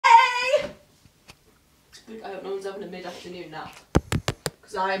I hope no one's having a mid-afternoon nap.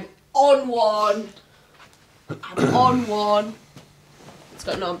 Because I'm on one. I'm on one. It's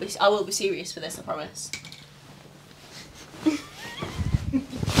got no. I will be serious for this, I promise. Okay,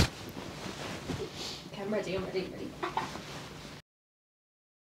 I'm ready.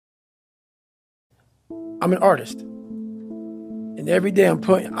 I'm an artist, and every day I'm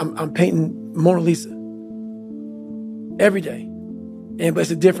painting Mona Lisa. Every day, but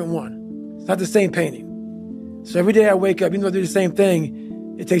it's a different one. It's not the same painting. So every day I wake up, even though I do the same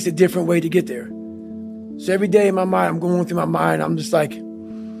thing, it takes a different way to get there. So every day in my mind, I'm going through my mind. I'm just like,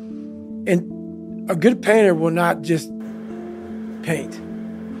 and a good painter will not just paint.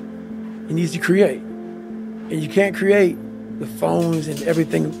 He needs to create, and you can't create the phones and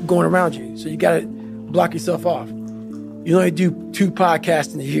everything going around you. So you got to block yourself off. You only do 2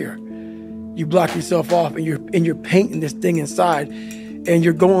 podcasts in a year. You block yourself off, and you're painting this thing inside, and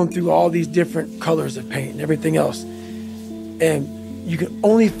you're going through all these different colors of paint and everything else. And you can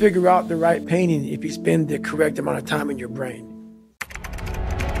only figure out the right painting if you spend the correct amount of time in your brain.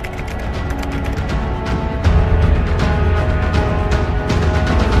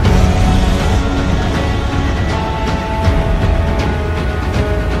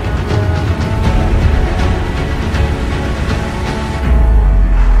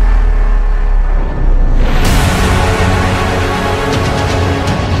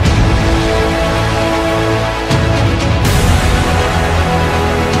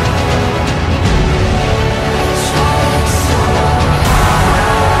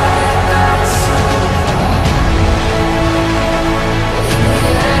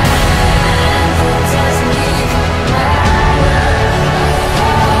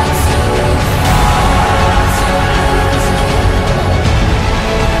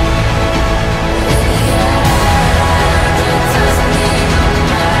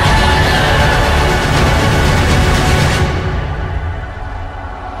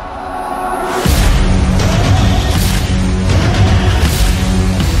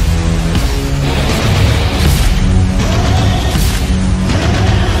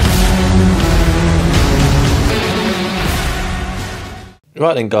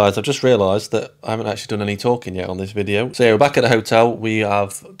 Right then guys, I've just realised that I haven't actually done any talking yet on this video. So yeah, we're back at the hotel. We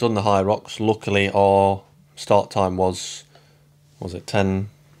have done the HYROX. Luckily our start time was it 10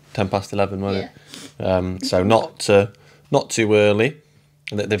 past 11, wasn't it? So not too early.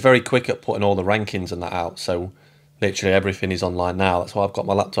 And they're very quick at putting all the rankings and that out. So literally everything is online now. That's why I've got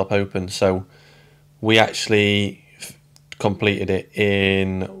my laptop open. So we actually completed it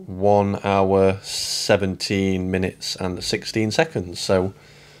in 1 hour 17 minutes and 16 seconds. So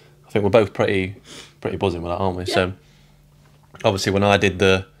I think we're both pretty buzzing with that, aren't we? Yeah. So obviously when I did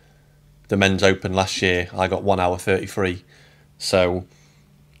the men's open last year, I got 1 hour 33. So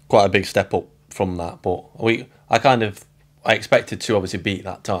quite a big step up from that. But I expected to obviously beat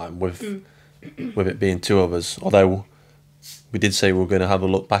that time with it being 2 of us. Although we did say we were going to have a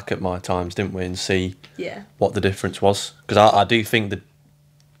look back at my times, didn't we, and see what the difference was. Because I do think that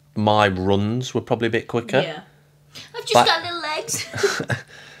my runs were probably a bit quicker. Yeah. I've just got little legs.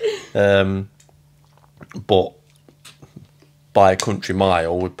 But by a country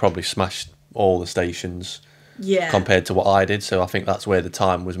mile, we probably smashed all the stations compared to what I did. So I think that's where the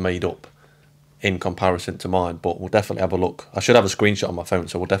time was made up in comparison to mine. But we'll definitely have a look. I should have a screenshot on my phone,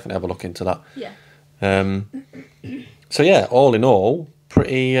 so we'll definitely have a look into that. Yeah. So yeah, all in all,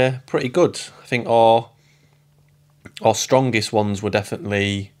 pretty good. I think our strongest ones were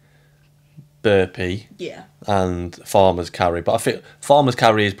definitely burpee and farmer's carry. But I think farmer's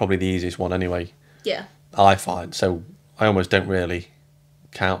carry is probably the easiest one anyway. Yeah. I find. So I almost don't really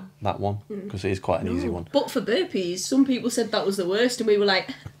count that one because it is quite an easy one. But for burpees, some people said that was the worst, and we were like...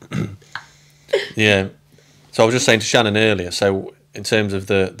 Yeah. So I was just saying to Shannon earlier, so in terms of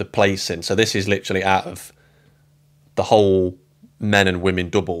the placing, so this is literally out of the whole men and women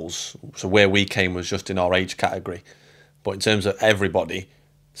doubles. So where we came was just in our age category. But in terms of everybody,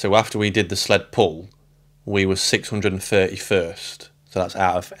 so after we did the sled pull, we were 631st. So that's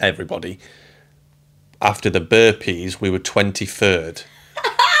out of everybody. After the burpees, we were 23rd.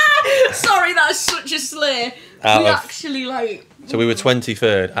 Sorry, that's such a slay. So we were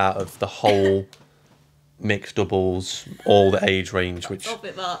 23rd out of the whole mixed doubles, all the age range, which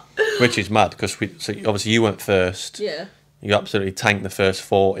is mad because so obviously you went first. Yeah. You absolutely tanked the first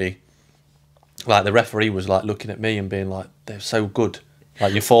 40. Like the referee was like looking at me and being like, "They're so good,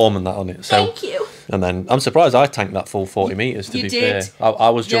 like your form and that on it." So, thank you. And then I'm surprised I tanked that full 40 meters. To be fair, I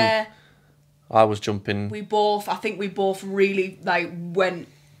was jumping. I think we both really went.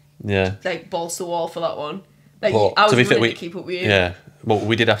 Yeah. Like balls to the wall for that one. Like but, I was really to keep up with you. Yeah. But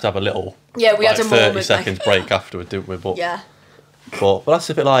we did have to have a little, Yeah, we like, had a 30 moment, seconds like, break afterward, didn't we? But, yeah. but that's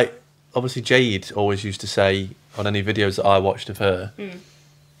a bit like, obviously Jade always used to say on any videos that I watched of her,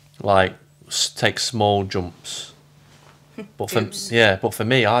 like, take small jumps. But but for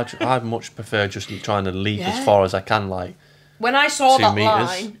me, I much prefer just trying to leap as far as I can, like. When I saw 2 that meters.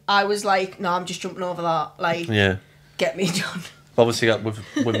 line, I was like, no, I'm just jumping over that. Like, Yeah. get me done. Obviously,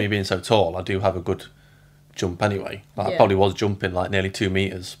 with me being so tall, I do have a good jump anyway. Like, I Yeah. probably was jumping like nearly 2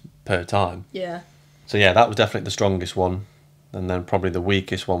 meters per time. Yeah. So yeah, that was definitely the strongest one, and then probably the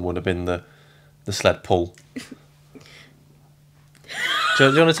weakest one would have been the sled pull.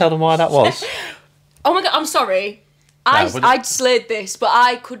 Do you want to tell them why that was? Oh my god, I'm sorry. I'd slid this, but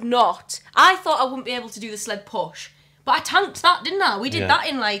I could not. I thought I wouldn't be able to do the sled push. But I tanked that, didn't I? We did that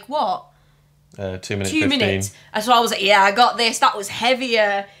in like, what? 2 minutes 2 15. minutes. And so I was like, yeah, I got this. That was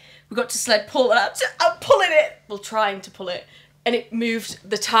heavier. We got to sled pull, and I'm pulling it. Well, trying to pull it. And it moved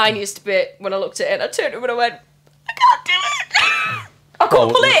the tiniest bit when I looked at it. And I turned over and I went, I can't do it. I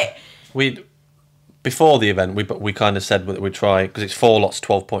couldn't pull it. Before the event, we kind of said that we'd try, because it's 4 lots,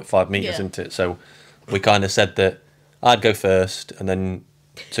 12.5 metres, Yeah. isn't it? So we kind of said that I'd go first, and then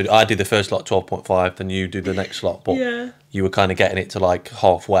so I do the first lot 12.5, then you do the next lot, but you were kind of getting it to like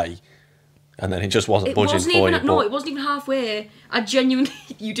halfway, and then it just wasn't budging for you. No, it wasn't even halfway. I genuinely,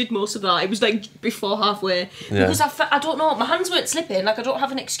 you did most of that. It was like before halfway. Because I don't know, my hands weren't slipping, like I don't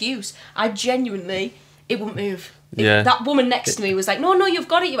have an excuse. I genuinely, it wouldn't move. That woman next to me was like, no, you've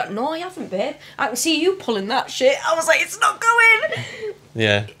got it. You're like, no, I haven't, babe. I can see you pulling that shit. I was like, it's not going.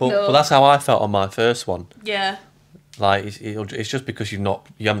 Yeah, but that's how I felt on my first one. Yeah. Like, it's just because you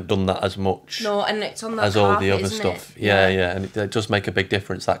haven't done that as much. No, and it's on that as carpet, all the other isn't stuff. It? Yeah, and it does make a big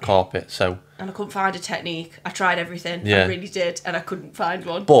difference, that carpet. So. And I couldn't find a technique. I tried everything. Yeah. I really did, and I couldn't find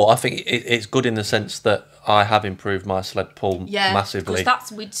one. But I think it's good in the sense that I have improved my sled pull massively.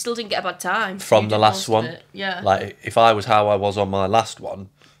 Because we still didn't get a bad time from the last one. Yeah. Like, if I was how I was on my last one,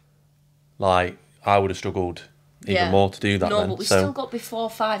 like, I would have struggled even more to do that. No, but we still got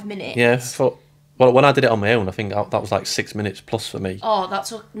before 5 minutes. Yeah, well, when I did it on my own, I think that was like 6 minutes plus for me. Oh,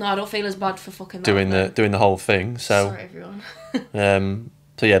 no, I don't feel as bad for fucking that. Doing the whole thing. So, sorry, everyone.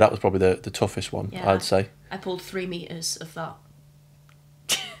 So yeah, that was probably the toughest one, I'd say. I pulled 3 meters of that.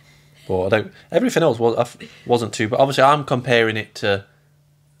 But everything else wasn't too. But obviously, I'm comparing it to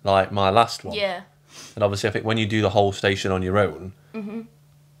like my last one. Yeah. And obviously, I think when you do the whole station on your own,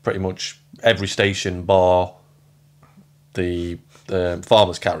 pretty much every station bar the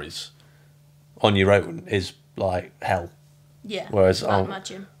farmers carries on your own is like hell. Yeah. Whereas I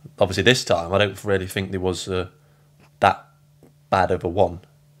imagine. Obviously this time I don't really think there was that bad of a one.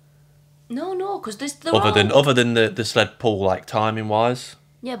 No, because other than the sled pull, like, timing wise.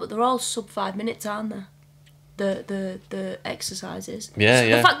 Yeah, but they're all sub 5 minutes, aren't they? The exercises.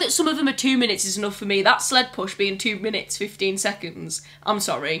 Yeah, The fact that some of them are 2 minutes is enough for me. That sled push being 2 minutes 15 seconds. I'm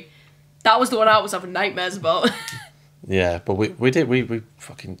sorry. That was the one I was having nightmares about. Yeah, but we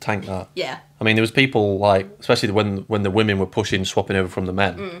fucking tanked that. Yeah. I mean, there was people, like, especially when the women were swapping over from the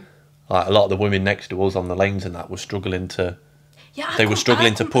men. Like, a lot of the women next to us on the lanes and that were struggling to. Yeah, they were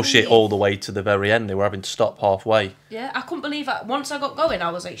struggling to push it all the way to the very end. They were having to stop halfway. Yeah, I couldn't believe that. Once I got going, I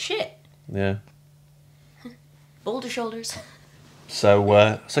was like, shit. Yeah. Boulder shoulders.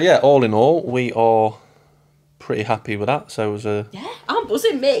 So yeah, all in all, we are pretty happy with that. So it was a. Yeah, I'm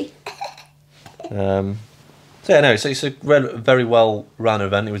buzzing, me. So yeah, no, so it's a very well run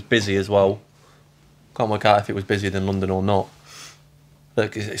event. It was busy as well. Can't work out if it was busier than London or not.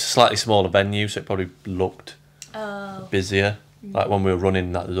 Look, it's a slightly smaller venue, so it probably looked busier. Like when we were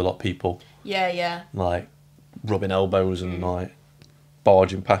running, that there's a lot of people. Yeah. Like rubbing elbows and like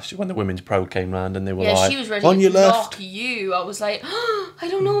barging past you when the women's pro came round, and they were like, she was ready on to your left. knock you. I was like, oh, I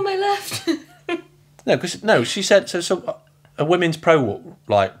don't know my left. No, she said so. A women's pro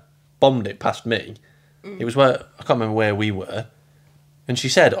like bombed it past me. It was where I can't remember where we were, and she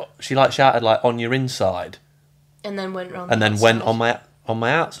said she like shouted like on your inside, and then went round. And then went on my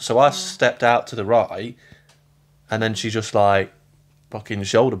outside. So I stepped out to the right, and then she just like fucking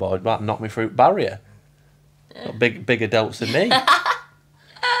shoulder barred, like knocked me through barrier. Got bigger delts than me.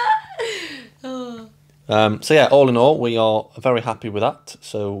 So yeah, all in all, we are very happy with that.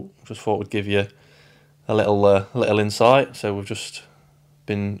 So just thought we'd give you a little insight. So we've just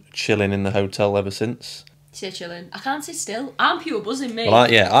been chilling in the hotel ever since. Say chilling. I can't sit still. I'm pure buzzing, me.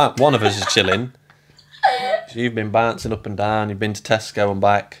 Well, one of us is chilling. So you've been bouncing up and down. You've been to Tesco and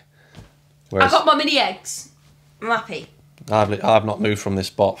back. I got my mini eggs. I'm happy. I've not moved from this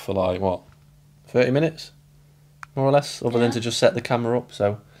spot for like what, 30 minutes, more or less, other than to just set the camera up.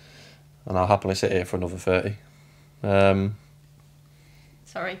 So, and I'll happily sit here for another 30.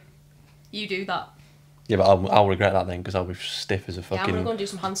 Sorry. You do that. Yeah, but I'll regret that then because I'll be stiff as a Yeah, I'm fucking gonna go and do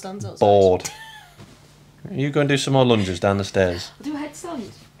some handstands outside. board. You go and do some more lunges down the stairs. I'll do a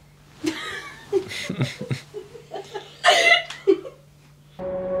headstand.